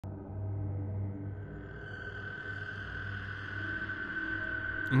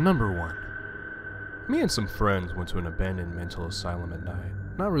Number 1. Me and some friends went to an abandoned mental asylum at night,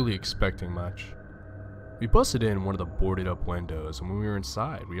 not really expecting much. We busted in one of the boarded up windows, and when we were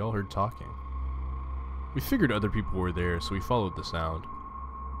inside, we all heard talking. We figured other people were there, so we followed the sound.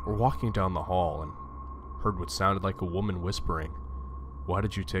 We're walking down the hall and heard what sounded like a woman whispering, "Why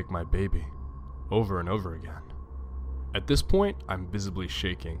did you take my baby?" over and over again. At this point, I'm visibly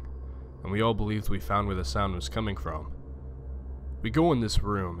shaking, and we all believed we found where the sound was coming from. We go in this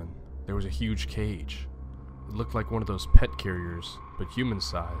room, and there was a huge cage. It looked like one of those pet carriers, but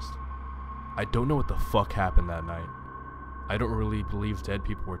human-sized. I don't know what the fuck happened that night. I don't really believe dead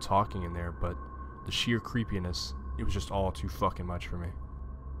people were talking in there, but the sheer creepiness, it was just all too fucking much for me.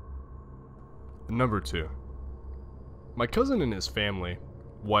 Number 2. My cousin and his family,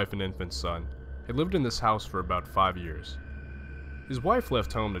 wife and infant son, had lived in this house for about 5 years. His wife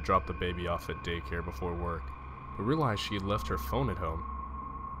left home to drop the baby off at daycare before work, but realized she had left her phone at home.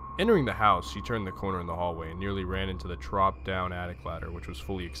 Entering the house, she turned the corner in the hallway and nearly ran into the drop-down attic ladder, which was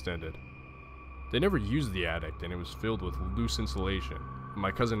fully extended. They never used the attic, and it was filled with loose insulation, and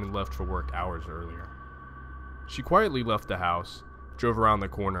my cousin had left for work hours earlier. She quietly left the house, drove around the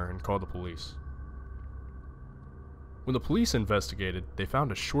corner, and called the police. When the police investigated, they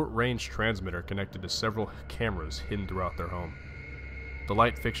found a short-range transmitter connected to several cameras hidden throughout their home. The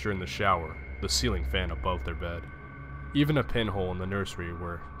light fixture in the shower, the ceiling fan above their bed, even a pinhole in the nursery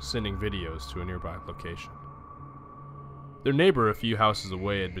were sending videos to a nearby location. Their neighbor a few houses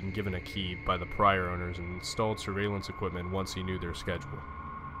away had been given a key by the prior owners and installed surveillance equipment once he knew their schedule.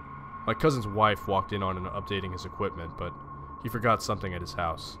 My cousin's wife walked in on him updating his equipment, but he forgot something at his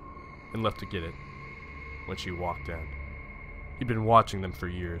house and left to get it when she walked in. He'd been watching them for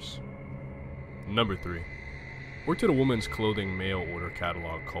years. Number 3. Worked at a women's clothing mail order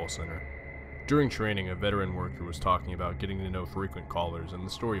catalog call center. During training, a veteran worker was talking about getting to know frequent callers and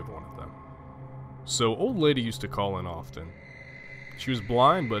the story of one of them. So, old lady used to call in often. She was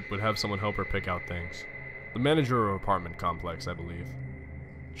blind, but would have someone help her pick out things. The manager of her apartment complex, I believe.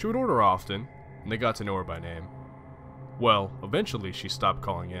 She would order often, and they got to know her by name. Well, eventually she stopped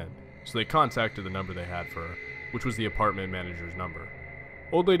calling in, so they contacted the number they had for her, which was the apartment manager's number.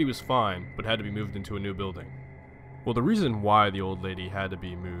 Old lady was fine, but had to be moved into a new building. Well, the reason why the old lady had to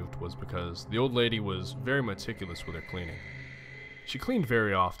be moved was because the old lady was very meticulous with her cleaning. She cleaned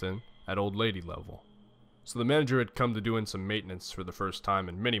very often, at old lady level. So the manager had come to doing some maintenance for the first time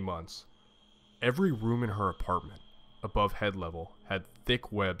in many months. Every room in her apartment, above head level, had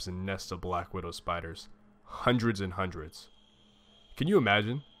thick webs and nests of black widow spiders. Hundreds and hundreds. Can you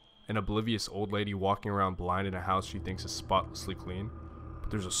imagine? An oblivious old lady walking around blind in a house she thinks is spotlessly clean, but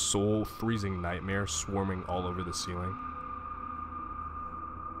there's a soul-freezing nightmare swarming all over the ceiling.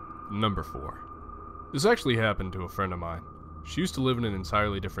 Number 4. This actually happened to a friend of mine. She used to live in an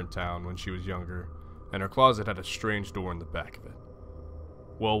entirely different town when she was younger, and her closet had a strange door in the back of it.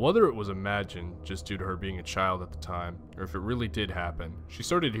 Well, whether it was imagined just due to her being a child at the time, or if it really did happen, she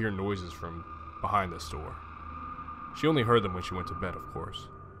started to hear noises from behind this door. She only heard them when she went to bed, of course.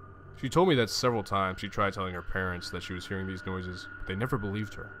 She told me that several times she tried telling her parents that she was hearing these noises, but they never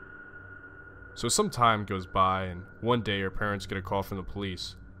believed her. So some time goes by, and one day her parents get a call from the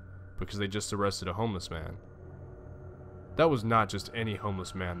police because they just arrested a homeless man. That was not just any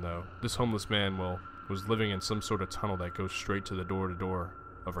homeless man, though. This homeless man, was living in some sort of tunnel that goes straight to the door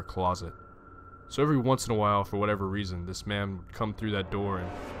of her closet. So every once in a while, for whatever reason, this man would come through that door and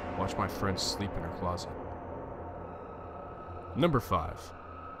watch my friend sleep in her closet. Number 5.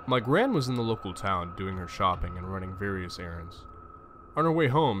 My gran was in the local town doing her shopping and running various errands. On her way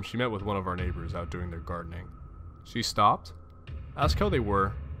home, she met with one of our neighbors out doing their gardening. She stopped, asked how they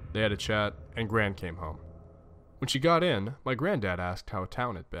were, they had a chat, and Gran came home. When she got in, my granddad asked how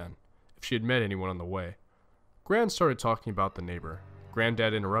town had been, if she had met anyone on the way. Gran started talking about the neighbor.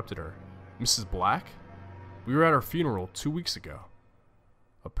 Granddad interrupted her. "Mrs. Black? We were at her funeral 2 weeks ago."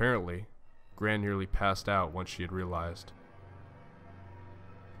 Apparently, Gran nearly passed out once she had realized.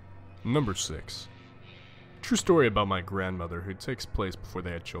 Number 6. True story about my grandmother who takes place before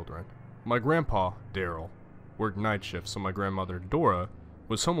they had children. My grandpa, Daryl, worked night shifts, so my grandmother, Dora,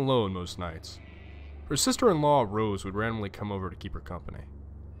 was home alone most nights. Her sister-in-law, Rose, would randomly come over to keep her company.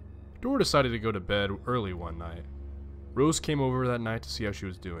 Dora decided to go to bed early one night. Rose came over that night to see how she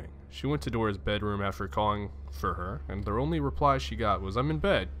was doing. She went to Dora's bedroom after calling for her, and the only reply she got was, "I'm in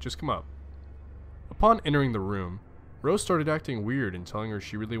bed, just come up." Upon entering the room, Rose started acting weird and telling her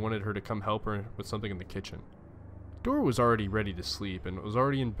she really wanted her to come help her with something in the kitchen. Dora was already ready to sleep and was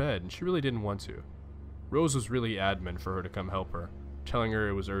already in bed, and she really didn't want to. Rose was really adamant for her to come help her, telling her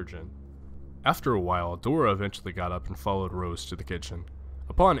it was urgent. After a while, Dora eventually got up and followed Rose to the kitchen.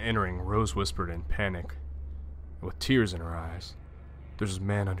 Upon entering, Rose whispered in panic, with tears in her eyes, "There's a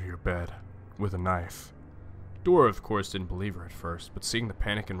man under your bed, with a knife." Dora, of course, didn't believe her at first, but seeing the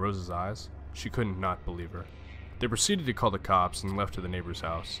panic in Rose's eyes, she couldn't not believe her. They proceeded to call the cops and left to the neighbor's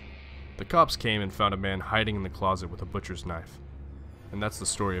house. The cops came and found a man hiding in the closet with a butcher's knife. And that's the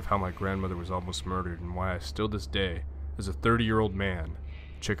story of how my grandmother was almost murdered and why I still this day, as a 30-year-old man,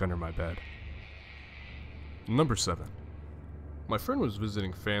 check under my bed. Number 7. My friend was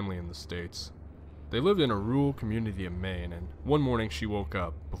visiting family in the States. They lived in a rural community in Maine, and one morning she woke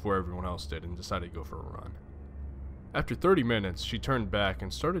up, before everyone else did, and decided to go for a run. After 30 minutes, she turned back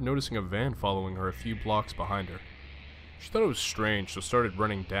and started noticing a van following her a few blocks behind her. She thought it was strange, so started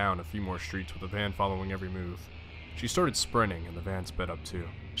running down a few more streets with the van following every move. She started sprinting, and the van sped up too.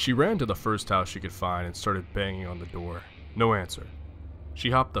 She ran to the first house she could find and started banging on the door. No answer.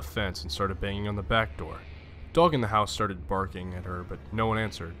 She hopped the fence and started banging on the back door. Dog in the house started barking at her, but no one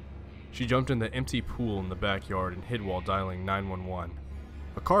answered. She jumped in the empty pool in the backyard and hid while dialing 911.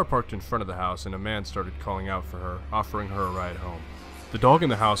 A car parked in front of the house and a man started calling out for her, offering her a ride home. The dog in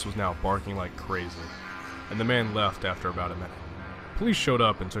the house was now barking like crazy, and the man left after about a minute. Police showed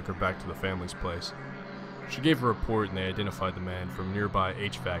up and took her back to the family's place. She gave a report and they identified the man from nearby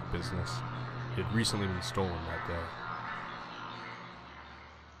HVAC business. He had recently been stolen that day.